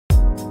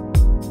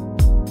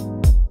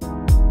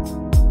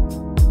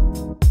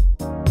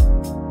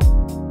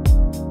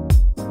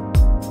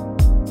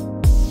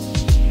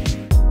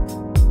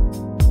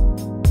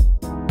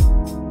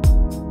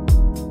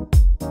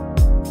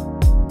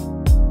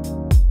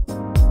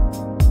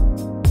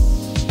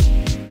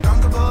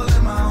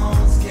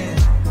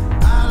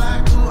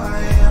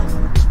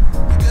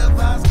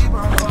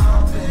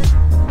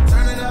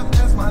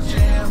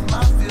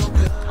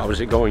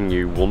How's it going,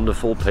 you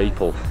wonderful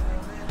people?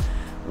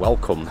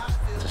 Welcome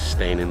to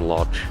Staying in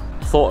Lodge.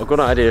 I thought a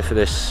good idea for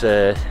this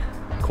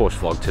course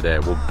vlog today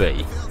would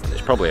be,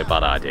 it's probably a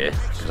bad idea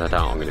because I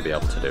doubt I'm going to be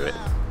able to do it.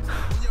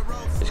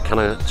 It's kind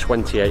of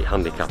 28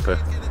 handicapper,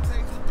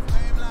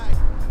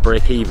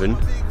 break even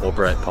or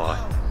break par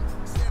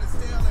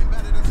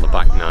on the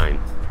back 9.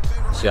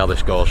 See how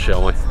this goes,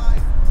 shall we?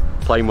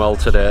 Playing well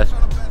today,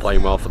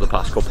 playing well for the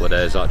past couple of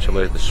days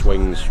actually. The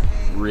swing's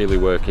really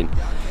working,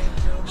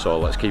 so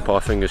let's keep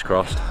our fingers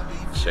crossed,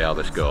 see how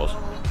this goes.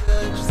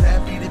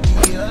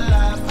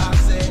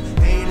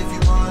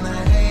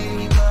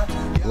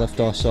 Left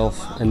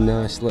ourselves a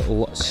nice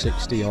little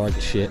 60-yard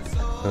chip.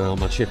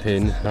 My chip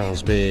in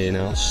has been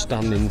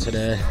outstanding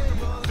today.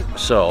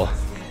 So,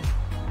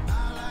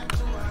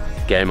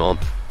 game on.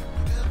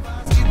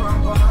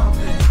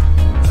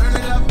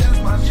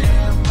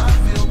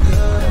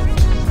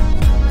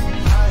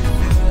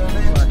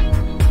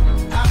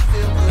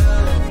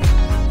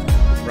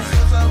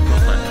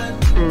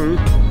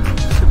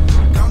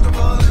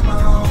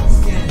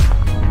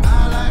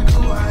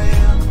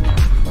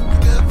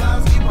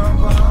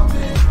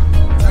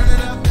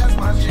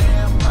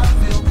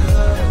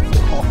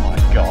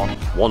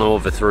 One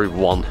over through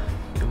one.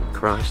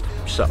 Christ,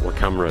 settle the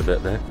camera a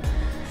bit there.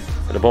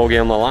 Had a bogey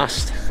on the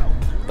last.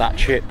 That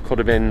chip could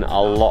have been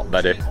a lot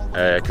better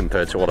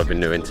compared to what I've been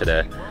doing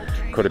today.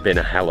 Could have been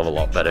a hell of a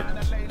lot better,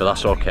 but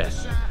that's okay.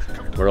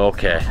 We're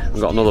okay.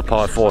 We've got another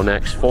par 4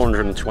 next,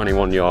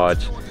 421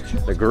 yards.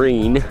 The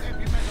green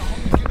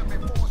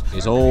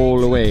is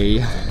all the way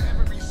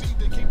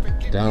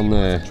down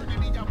there,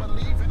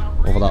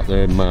 over that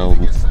there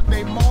mound.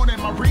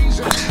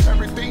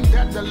 Everything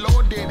that the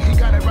Lord did, he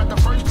got it right the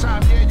first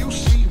time. Yeah, you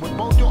see with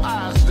both your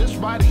eyes. This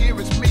right here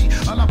is me,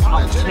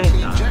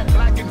 unapologetically jet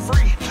black and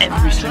free.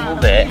 Every single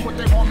day. What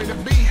they want me to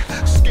be,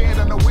 scared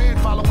of the wind,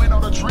 following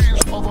all the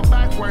trends, over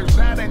backwards.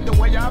 That ain't the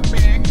way I've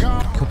been.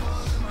 Gone.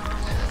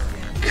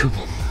 Come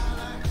on,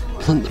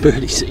 plant the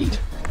birdie seed.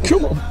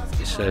 Come on.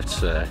 It's safe to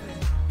say,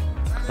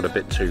 got a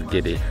bit too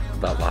giddy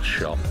that last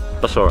shot.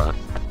 That's all right.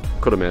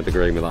 Could have made the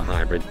green with that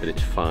hybrid, but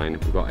it's fine.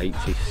 We've got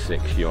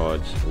 86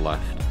 yards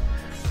left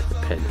to the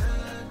pin.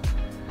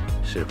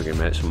 See if we can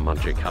make some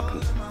magic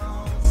happen.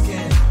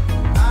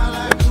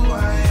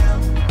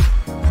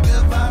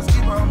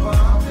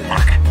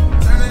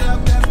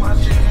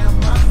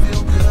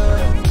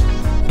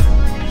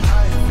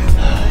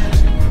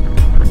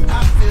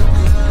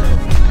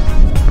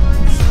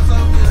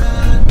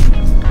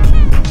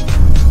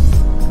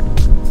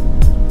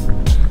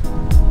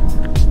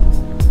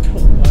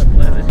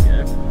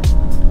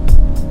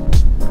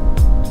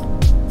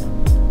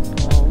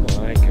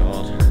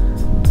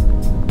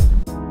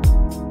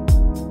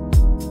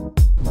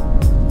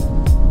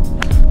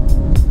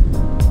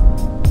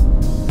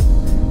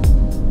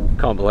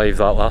 Can't believe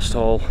that last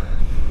hole.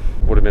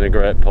 Would have been a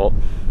great putt.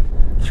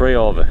 3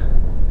 over.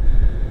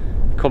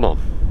 Come on,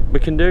 we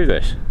can do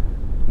this.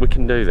 We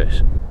can do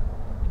this.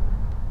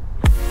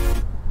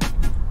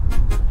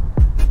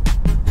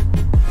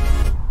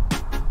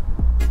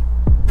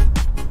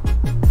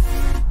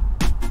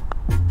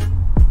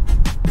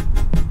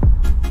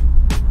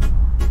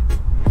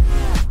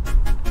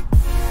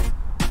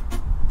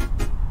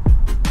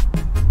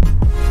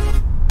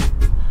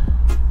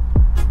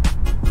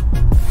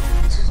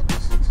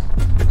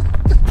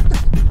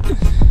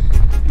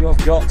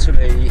 You've got to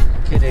be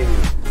kidding.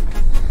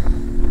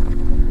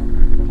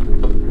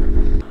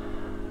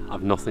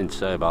 I've nothing to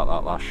say about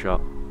that last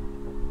shot.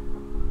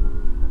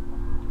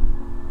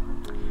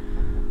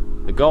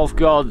 The golf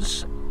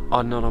gods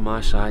are not on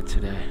my side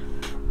today.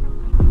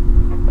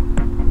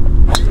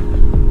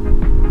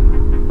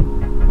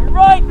 We're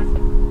right!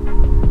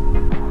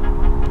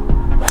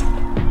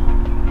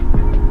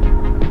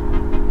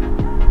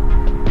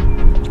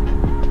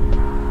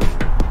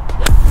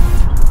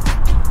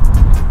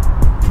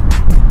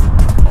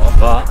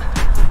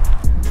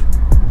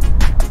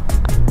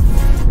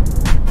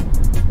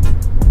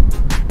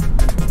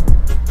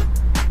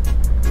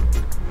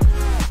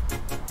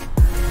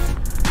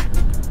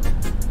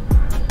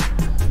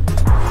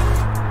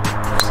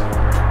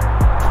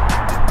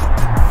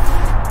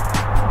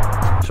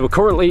 So we're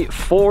currently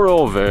 4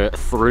 over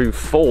through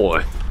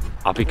 4.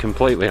 I'll be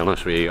completely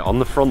honest with you, on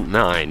the front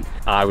 9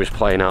 I was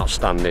playing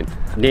outstanding,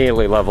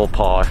 nearly level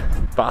par,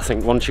 but I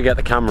think once you get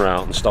the camera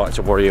out and start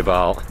to worry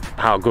about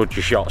how good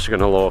your shots are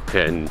going to look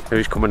and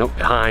who's coming up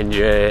behind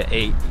you,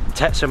 it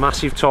takes a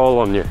massive toll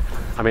on you.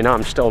 I mean,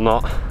 I'm still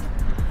not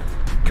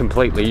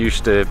completely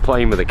used to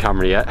playing with the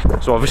camera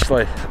yet, so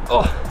obviously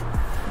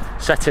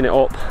setting it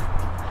up,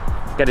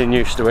 getting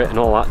used to it and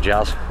all that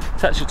jazz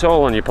takes a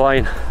toll on your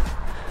playing.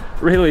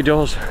 Really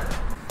does.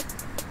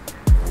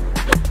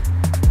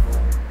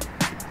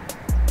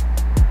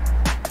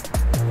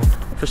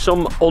 For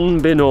some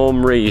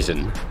unbeknown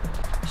reason,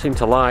 I seem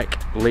to like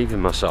leaving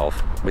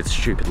myself with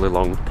stupidly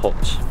long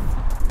putts.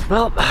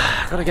 Well,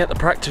 gotta get the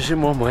practice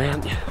in one way,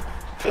 haven't you?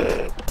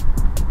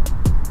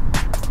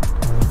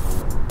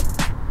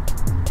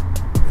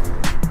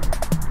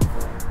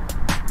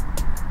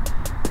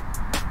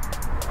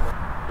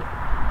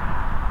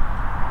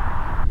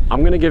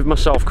 I'm gonna give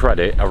myself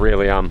credit, I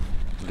really am.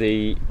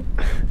 The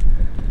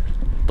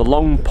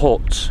long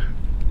putts,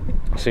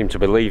 I seem to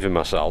be leaving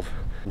myself.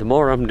 The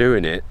more I'm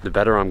doing it, the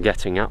better I'm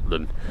getting at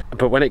them.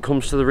 But when it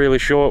comes to the really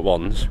short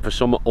ones, for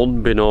some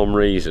unbeknown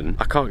reason,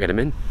 I can't get them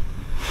in.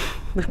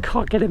 I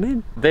can't get them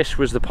in. This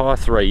was the par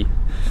 3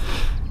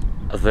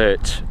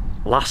 that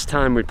last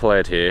time we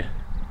played here,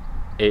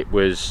 it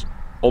was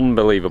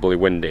unbelievably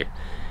windy.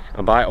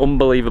 And by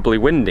unbelievably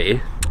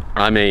windy,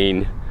 I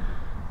mean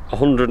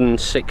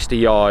 160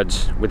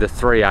 yards with a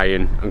 3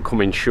 iron and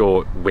coming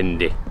short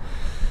windy.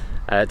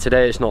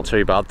 Today it's not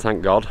too bad,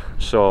 thank God.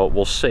 So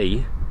we'll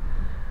see.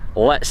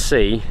 Let's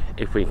see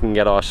if we can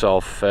get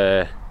ourselves,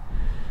 get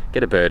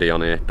a birdie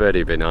on here. Birdie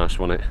would be nice,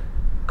 wouldn't it?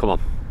 Come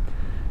on.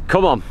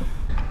 Come on.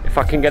 If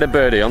I can get a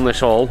birdie on this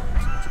hole,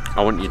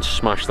 I want you to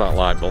smash that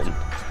like button.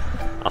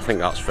 I think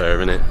that's fair,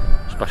 isn't it?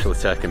 Especially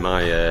taking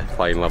my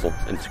playing level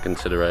into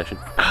consideration.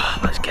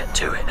 Let's get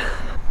to it.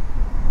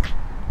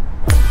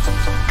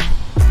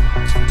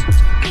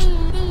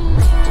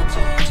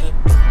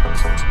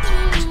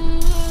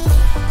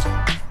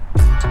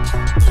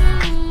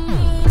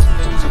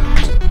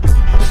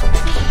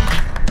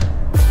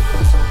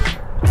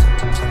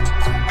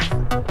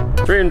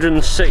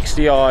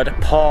 .360-yard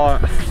par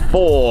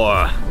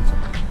 4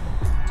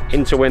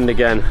 into wind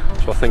again.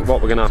 So I think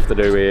what we're gonna have to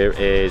do here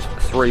is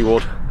 3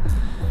 wood.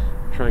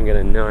 Try and get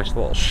a nice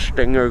little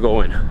stinger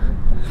going.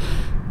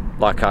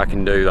 Like I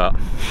can do that.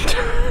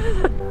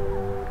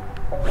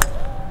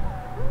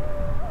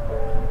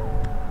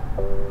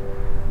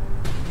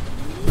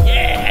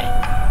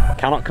 Yeah!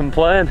 Cannot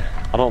complain.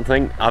 I don't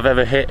think I've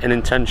ever hit an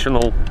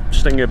intentional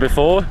stinger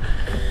before.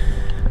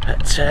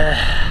 But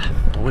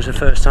always a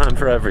first time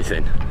for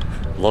everything.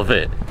 Love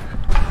it.